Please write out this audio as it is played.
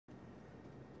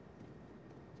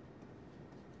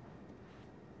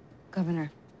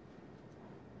Governor.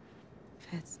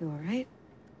 Fitz, you all right?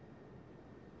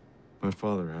 My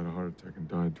father had a heart attack and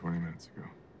died 20 minutes ago.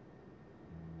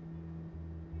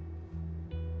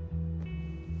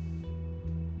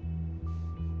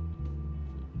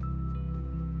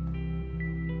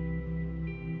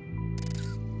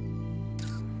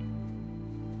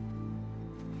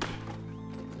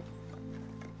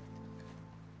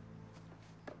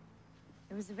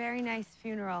 It was a very nice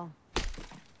funeral.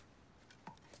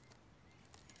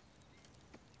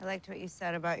 I liked what you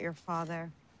said about your father.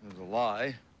 It was a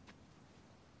lie.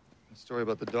 The story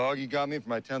about the dog you got me for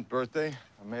my 10th birthday,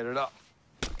 I made it up.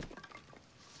 'Cause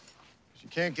you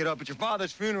can't get up at your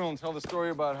father's funeral and tell the story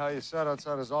about how you sat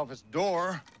outside his office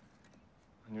door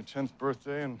on your 10th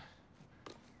birthday and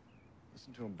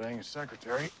listened to him bang his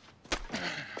secretary.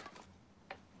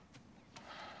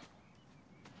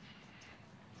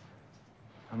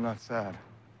 I'm not sad.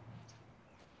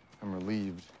 I'm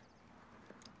relieved.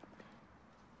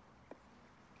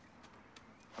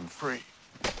 I'm free.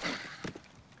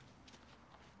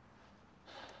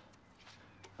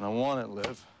 And I want it,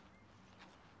 Liv.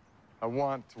 I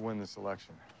want to win this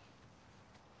election.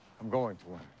 I'm going to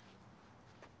win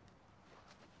it.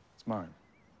 It's mine.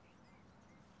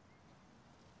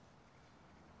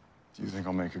 Do you think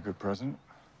I'll make a good president?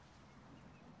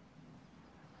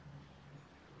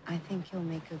 I think you'll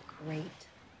make a great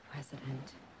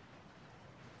president.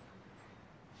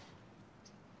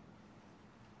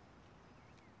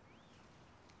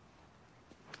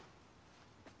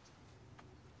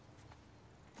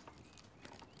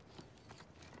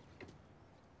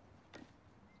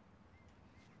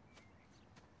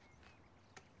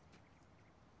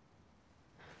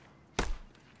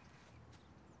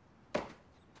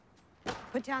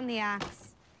 Put down the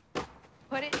axe.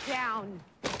 Put it down.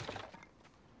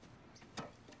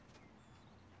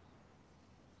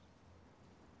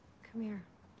 Come here.